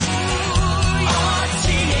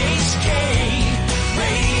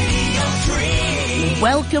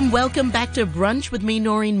Welcome back to Brunch with me,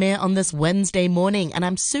 Noreen Mayer, on this Wednesday morning. And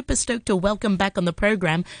I'm super stoked to welcome back on the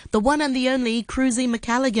program the one and the only Cruzanne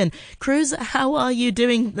Macalligan. Cruz, how are you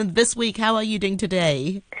doing this week? How are you doing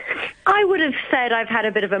today? I would have said I've had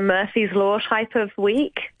a bit of a Murphy's Law type of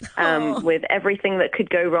week with everything that could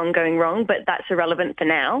go wrong going wrong, but that's irrelevant for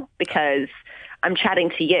now because I'm chatting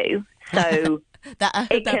to you. So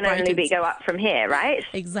it can only go up from here, right?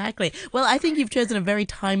 Exactly. Well, I think you've chosen a very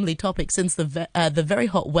timely topic since the very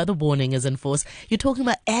hot weather warning is in force. You're talking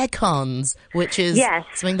about air cons, which is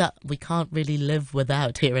something that we can't really live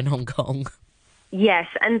without here in Hong Kong. Yes,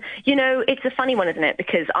 and you know, it's a funny one, isn't it?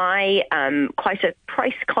 Because I am quite a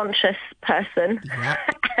price-conscious person,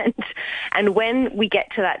 and when we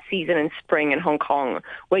get to that season in spring in Hong Kong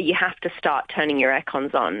where you have to start turning your air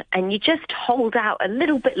cons on and you just hold out a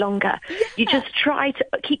little bit longer, you just try to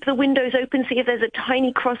keep the windows open, see if there's a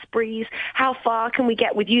tiny cross breeze, how far can we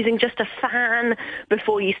get with using just a fan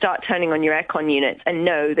before you start turning on your aircon units, and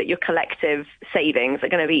know that your collective savings are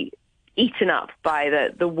going to be eaten up by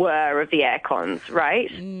the whir of the air cons,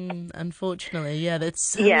 right? Unfortunately,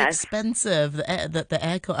 it's so expensive.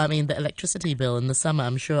 The electricity bill in the summer.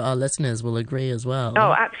 I'm sure our listeners will agree as well.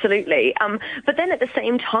 Oh, absolutely. But then at the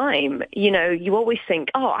same time, you know, you always think,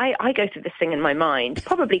 I go through this thing in my mind,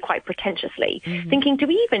 probably quite pretentiously, thinking, do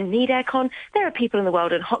we even need aircon? There are people in the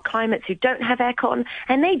world in hot climates who don't have aircon,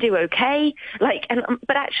 and they do okay.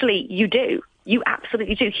 But actually, you do. You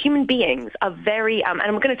absolutely do. Human beings are very, and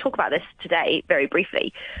I'm going to talk about this today very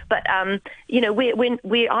briefly, but, you know,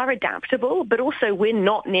 we are adaptable, but also we're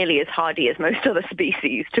not nearly as hardy as most other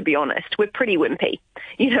species, to be honest. We're pretty wimpy.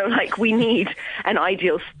 You know, like we need an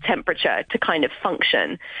ideal temperature to kind of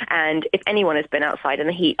function. And if anyone has been outside in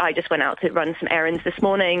the heat, I just went out to run some errands this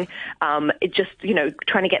morning,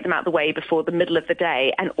 trying to get them out of the way before the middle of the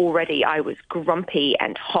day. And already I was grumpy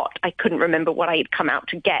and hot. I couldn't remember what I had come out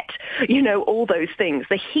to get, you know, all those things.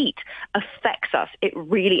 The heat affects us. It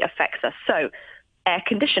really affects us. So air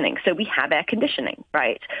conditioning. So we have air conditioning,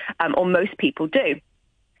 right? Or most people do.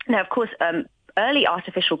 Now, of course, early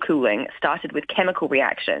artificial cooling started with chemical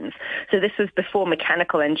reactions. So this was before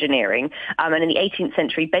mechanical engineering. And in the 18th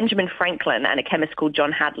century, Benjamin Franklin and a chemist called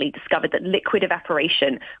John Hadley discovered that liquid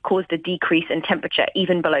evaporation caused a decrease in temperature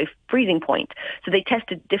even below freezing point. So they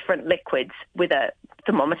tested different liquids with a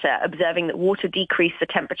thermometer, observing that water decreased the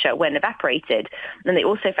temperature when evaporated. And they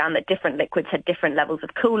also found that different liquids had different levels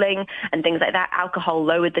of cooling and things like that. Alcohol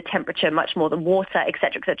lowered the temperature much more than water, et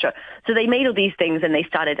cetera, et cetera. So they made all these things, and they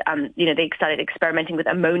started, they started experimenting with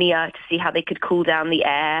ammonia to see how they could cool down the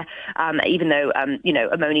air, even though,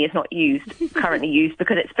 ammonia is not currently used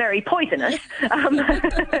because it's very poisonous.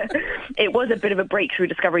 It was a bit of a breakthrough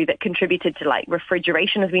discovery that contributed to like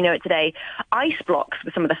refrigeration as we know it today. Ice blocks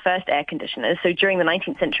were some of the first air conditioners. So during the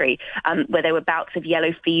 19th century, where there were bouts of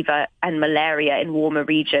yellow fever and malaria in warmer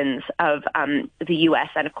regions of the US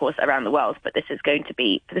and, of course, around the world. But this is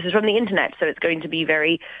from the internet, so it's going to be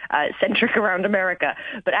very centric around America.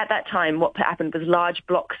 But at that time, what happened was large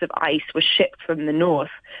blocks of ice were shipped from the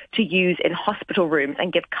north to use in hospital rooms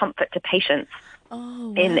and give comfort to patients. Oh,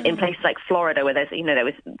 wow. In places like Florida, where there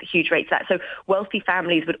was huge rates of that. So wealthy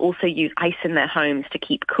families would also use ice in their homes to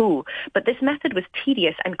keep cool. But this method was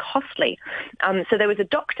tedious and costly. So there was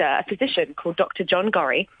a physician called Dr. John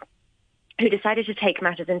Gorrie, who decided to take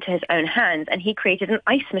matters into his own hands, and he created an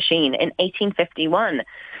ice machine in 1851.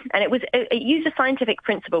 And it used a scientific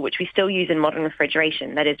principle which we still use in modern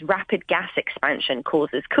refrigeration, that is, rapid gas expansion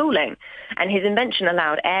causes cooling. And his invention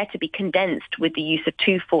allowed air to be condensed with the use of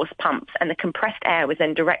two force pumps, and the compressed air was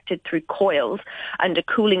then directed through coils under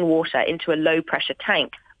cooling water into a low-pressure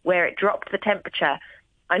tank, where it dropped the temperature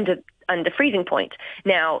under freezing point.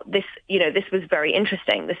 Now, this was very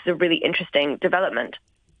interesting. This is a really interesting development.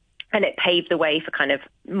 And it paved the way for kind of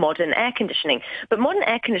modern air conditioning. But modern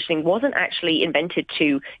air conditioning wasn't actually invented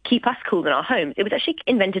to keep us cool in our homes. It was actually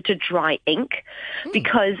invented to dry ink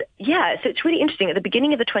because, so it's really interesting. At the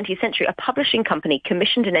beginning of the 20th century, a publishing company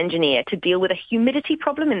commissioned an engineer to deal with a humidity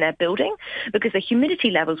problem in their building because the humidity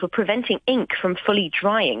levels were preventing ink from fully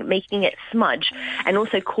drying, making it smudge, and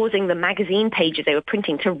also causing the magazine pages they were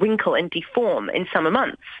printing to wrinkle and deform in summer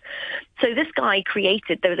months. So this guy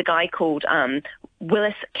there was a guy called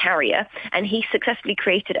Willis Carrier, and he successfully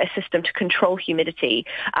created a system to control humidity.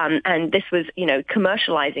 And this was,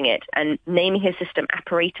 commercializing it and naming his system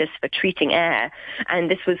Apparatus for Treating Air.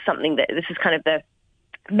 And this was kind of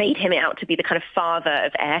made him out to be the kind of father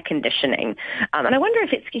of air conditioning. And I wonder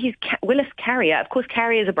if he's Willis Carrier. Of course,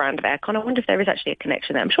 Carrier is a brand of aircon. I wonder if there is actually a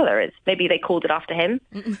connection there. I'm sure there is. Maybe they called it after him.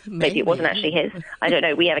 Maybe it wasn't actually his. I don't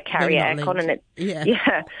know. We have a Carrier aircon, and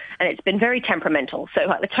and it's been very temperamental. So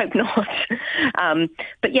let's hope not.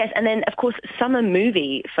 But yes, and then of course summer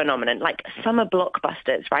movie phenomenon, like summer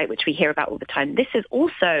blockbusters, right, which we hear about all the time. This is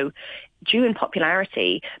also due in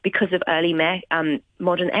popularity because of early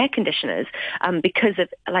modern air conditioners, because of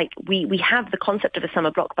we have the concept of a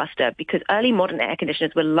summer blockbuster because early modern air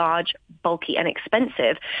conditioners were large, bulky and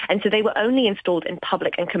expensive, and so they were only installed in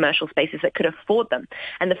public and commercial spaces that could afford them.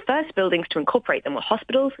 And the first buildings to incorporate them were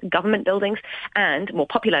hospitals, government buildings, and more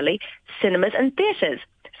popularly, cinemas and theatres.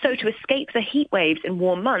 So to escape the heat waves in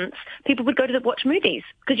warm months, people would go to watch movies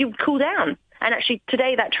because you would cool down. And actually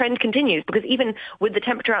today that trend continues because even with the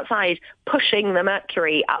temperature outside pushing the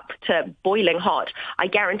mercury up to boiling hot, I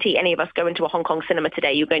guarantee any of us go into a Hong Kong cinema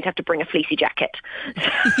today, you're going to have to bring a fleecy jacket.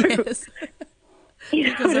 Yes. You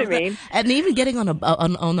know what I mean? And even getting on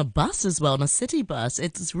a bus as well, on a city bus,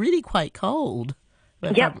 it's really quite cold.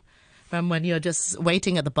 From when you're just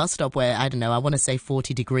waiting at the bus stop where, I don't know, I want to say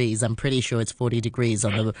 40 degrees. I'm pretty sure it's 40 degrees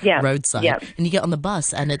on the roadside. Yeah. And you get on the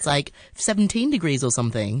bus and it's like 17 degrees or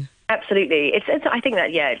something. Absolutely. I think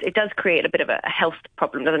that, it does create a bit of a health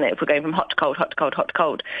problem, doesn't it, if we're going from hot to cold, hot to cold, hot to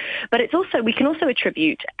cold. But we can also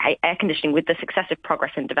attribute air conditioning with the successive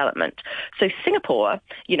progress and development. So Singapore,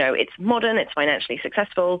 it's modern, it's financially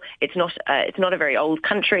successful, it's not a very old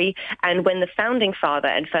country. And when the founding father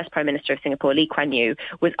and first Prime Minister of Singapore, Lee Kuan Yew,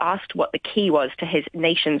 was asked what the key was to his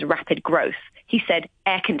nation's rapid growth, he said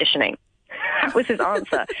air conditioning. That was his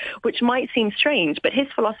answer, which might seem strange, but his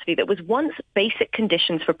philosophy that was once basic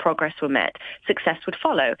conditions for progress were met, success would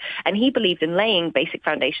follow. And he believed in laying basic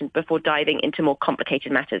foundations before diving into more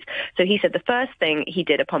complicated matters. So he said the first thing he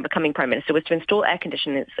did upon becoming Prime Minister was to install air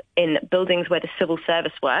conditioners in buildings where the civil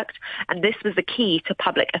service worked. And this was the key to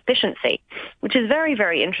public efficiency, which is very,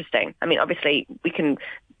 very interesting. I mean, obviously, we can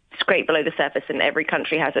scrape below the surface and every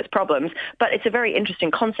country has its problems, but it's a very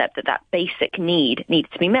interesting concept that basic need needs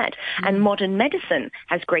to be met. And modern medicine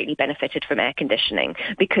has greatly benefited from air conditioning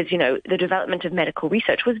because, the development of medical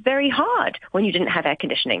research was very hard when you didn't have air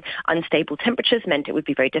conditioning. Unstable temperatures meant it would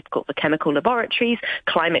be very difficult for chemical laboratories,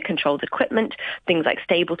 climate-controlled equipment. Things like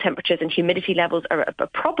stable temperatures and humidity levels are a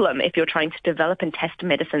problem if you're trying to develop and test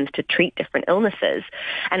medicines to treat different illnesses.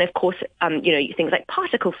 And of course, things like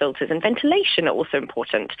particle filters and ventilation are also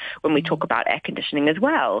important when we talk about air conditioning as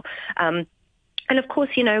well. And of course,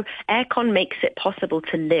 aircon makes it possible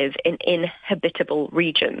to live in inhabitable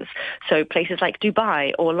regions. So places like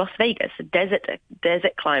Dubai or Las Vegas,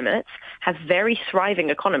 desert climates, have very thriving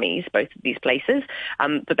economies, both of these places,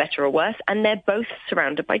 for better or worse, and they're both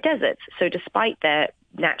surrounded by deserts. So despite their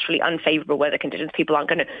naturally unfavorable weather conditions, people aren't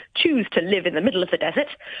going to choose to live in the middle of the desert.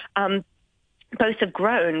 Both have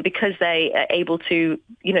grown because they are able to,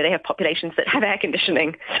 they have populations that have air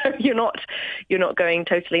conditioning. So you're not going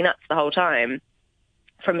totally nuts the whole time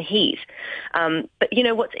from heat. But,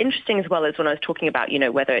 what's interesting as well is when I was talking about,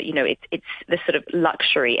 whether, it's this sort of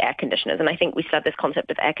luxury air conditioners. And I think we still have this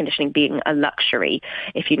concept of air conditioning being a luxury,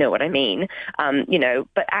 if you know what I mean.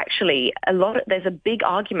 But actually there's a big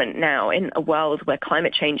argument now in a world where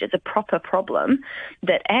climate change is a proper problem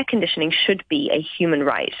that air conditioning should be a human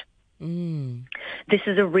right. This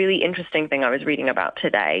is a really interesting thing I was reading about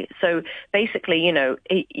today. So basically,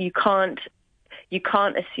 you can't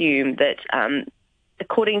assume that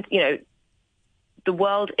according, the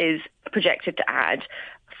world is projected to add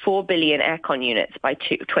 4 billion aircon units by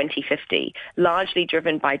 2050, largely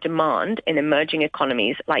driven by demand in emerging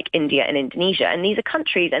economies like India and Indonesia. And these are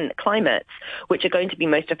countries and climates which are going to be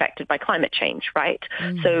most affected by climate change, right?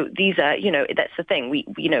 So these are, that's the thing.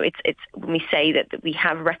 It's when we say that we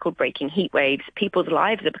have record-breaking heat waves, people's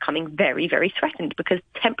lives are becoming very, very threatened because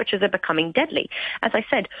temperatures are becoming deadly. As I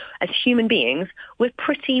said, as human beings, we're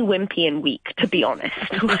pretty wimpy and weak, to be honest,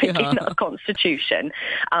 in our constitution.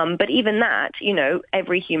 But even that,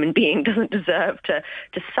 every human being doesn't deserve to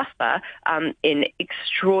suffer in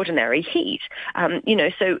extraordinary heat.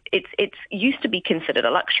 So it's used to be considered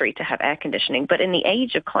a luxury to have air conditioning, but in the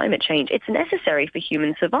age of climate change, it's necessary for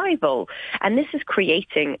human survival. And this is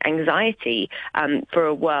creating anxiety for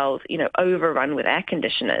a world, overrun with air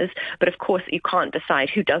conditioners. But of course, you can't decide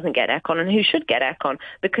who doesn't get aircon and who should get aircon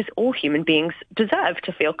because all human beings deserve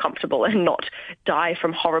to feel comfortable and not die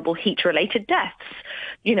from horrible heat-related deaths.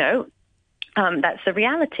 That's the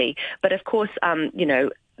reality. But of course,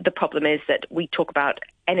 the problem is that we talk about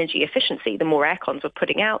energy efficiency. The more air cons we're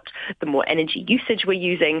putting out, the more energy usage we're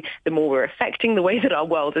using, the more we're affecting the way that our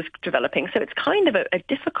world is developing. So it's kind of a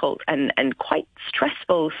difficult and quite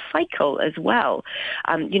stressful cycle as well.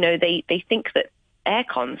 They think that air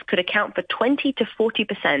cons could account for 20 to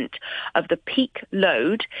 40% of the peak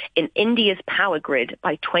load in India's power grid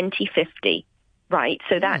by 2050. Right?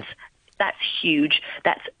 So that's huge.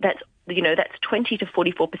 That's 20 to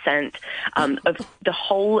 44% of the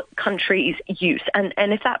whole country's use. And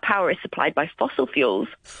if that power is supplied by fossil fuels,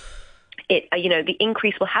 the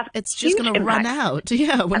increase will have it's just going to run out.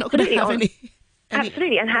 Yeah, we're not going to have any.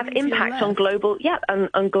 Absolutely, and have impact on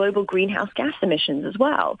global greenhouse gas emissions as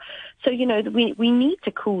well. So, we need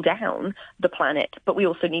to cool down the planet, but we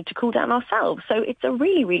also need to cool down ourselves. So it's a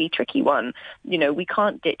really, really tricky one. We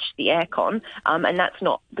can't ditch the aircon, and that's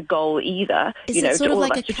not the goal either. Is it sort of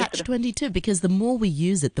like a catch-22? Because the more we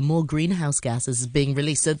use it, the more greenhouse gases is being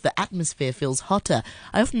released, so the atmosphere feels hotter.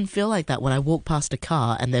 I often feel like that when I walk past a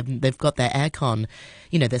car and they've got their aircon,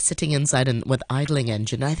 they're sitting inside and with idling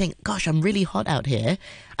engine. And I think, gosh, I'm really hot out here.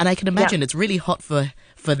 And I can imagine it's really hot for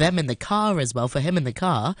them in the car as well, for him in the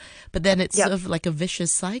car. But then it's sort of like a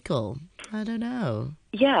vicious cycle. I don't know.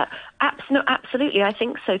 Yeah, absolutely. I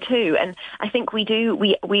think so too. And I think we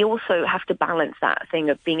also have to balance that thing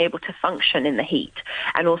of being able to function in the heat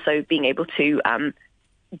and also being able to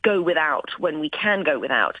go without when we can go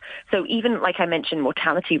without. So even, like I mentioned,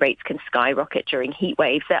 mortality rates can skyrocket during heat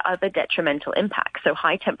waves. There are other detrimental impacts. So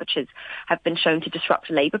high temperatures have been shown to disrupt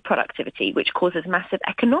labor productivity, which causes massive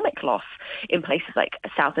economic loss in places like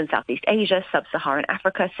South and Southeast Asia, Sub-Saharan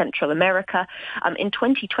Africa, Central America. In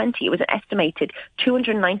 2020, it was an estimated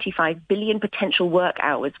 295 billion potential work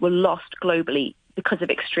hours were lost globally because of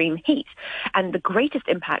extreme heat. And the greatest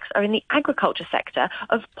impacts are in the agriculture sector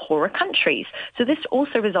of poorer countries. So this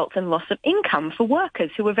also results in loss of income for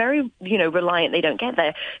workers who are very, reliant. They don't get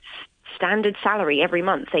their standard salary every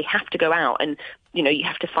month. They have to go out and, you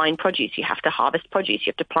have to find produce, you have to harvest produce,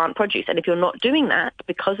 you have to plant produce. And if you're not doing that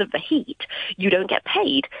because of the heat, you don't get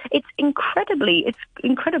paid. It's incredibly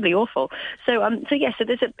awful. So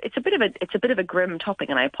it's a bit of a grim topic,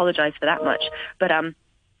 and I apologize for that much. But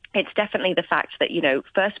it's definitely the fact that,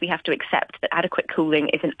 first we have to accept that adequate cooling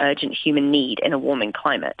is an urgent human need in a warming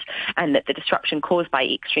climate, and that the disruption caused by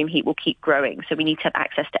extreme heat will keep growing. So we need to have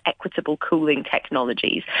access to equitable cooling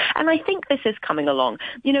technologies. And I think this is coming along.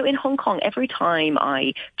 In Hong Kong, every time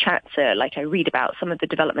I chat I read about some of the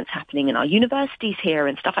developments happening in our universities here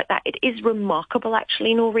and stuff like that, it is remarkable,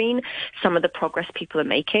 actually, Noreen, some of the progress people are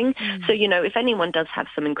making. So, if anyone does have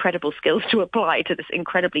some incredible skills to apply to this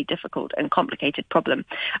incredibly difficult and complicated problem,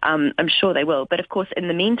 I'm sure they will. But of course, in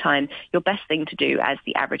the meantime, your best thing to do as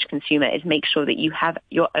the average consumer is make sure that you have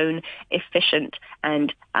your own efficient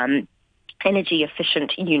and energy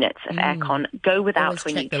efficient units of aircon. Go without Always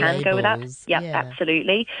when you check the can go without. labels. Yep, Yeah.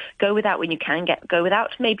 absolutely. Go without when you can go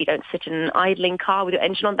without. Maybe don't sit in an idling car with your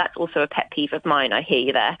engine on. That's also a pet peeve of mine. I hear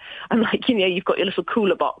you there. I'm like, you've got your little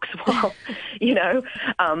cooler box. Well,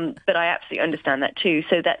 but I absolutely understand that too.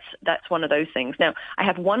 So that's one of those things. Now, I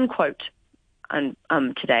have one quote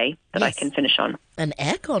today that I can finish on. An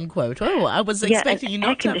aircon quote. Oh, I was expecting you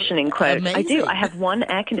not to. Air conditioning quote. Amazing. I do. I have one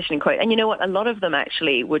air conditioning quote. And you know what? A lot of them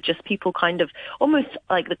actually were just people kind of almost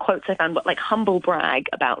like the quotes I found, but like humble brag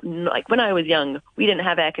about, like, when I was young, we didn't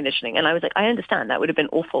have air conditioning. And I was like, I understand that would have been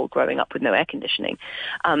awful growing up with no air conditioning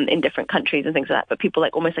in different countries and things like that. But people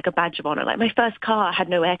like almost like a badge of honor, like, my first car had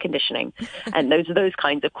no air conditioning. And those are those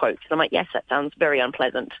kinds of quotes. And I'm like, yes, that sounds very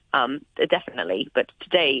unpleasant. Definitely. But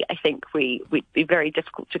today, I think we'd be very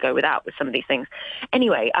difficult to go without with some of these things.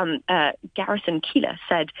 Anyway, Garrison Keillor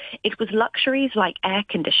said, it was luxuries like air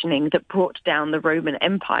conditioning that brought down the Roman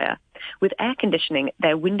Empire. With air conditioning,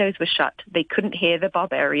 their windows were shut. They couldn't hear the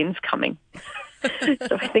barbarians coming.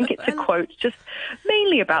 So I think it's a quote just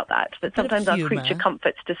mainly about that sometimes our creature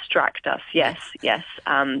comforts distract us. Yes.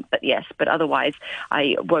 But otherwise,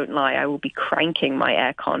 I won't lie, I will be cranking my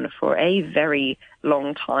aircon for a very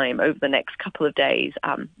long time over the next couple of days.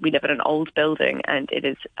 We live in an old building, and it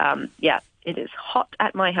is, it is hot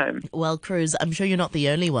at my home. Well, Cruz, I'm sure you're not the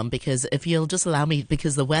only one, because if you'll just allow me,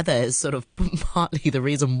 because the weather is sort of partly the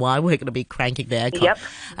reason why we're going to be cranking the aircon.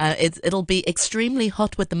 Yep. It'll be extremely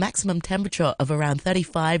hot with the maximum temperature of around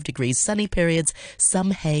 35 degrees, sunny periods,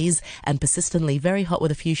 some haze, and persistently very hot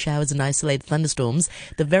with a few showers and isolated thunderstorms.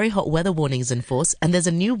 The very hot weather warning is in force, and there's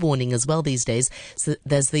a new warning as well these days. So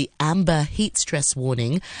there's the amber heat stress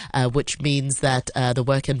warning, which means that the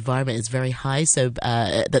work environment is very high, so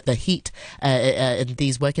that the heat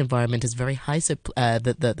these work environment is very high, so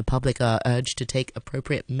the public are urged to take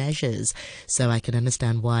appropriate measures. So I can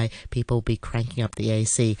understand why people be cranking up the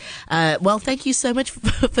AC. Well, thank you so much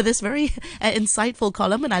for this very insightful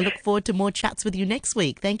column, and I look forward to more chats with you next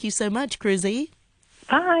week. Thank you so much, Cruzy. Bye.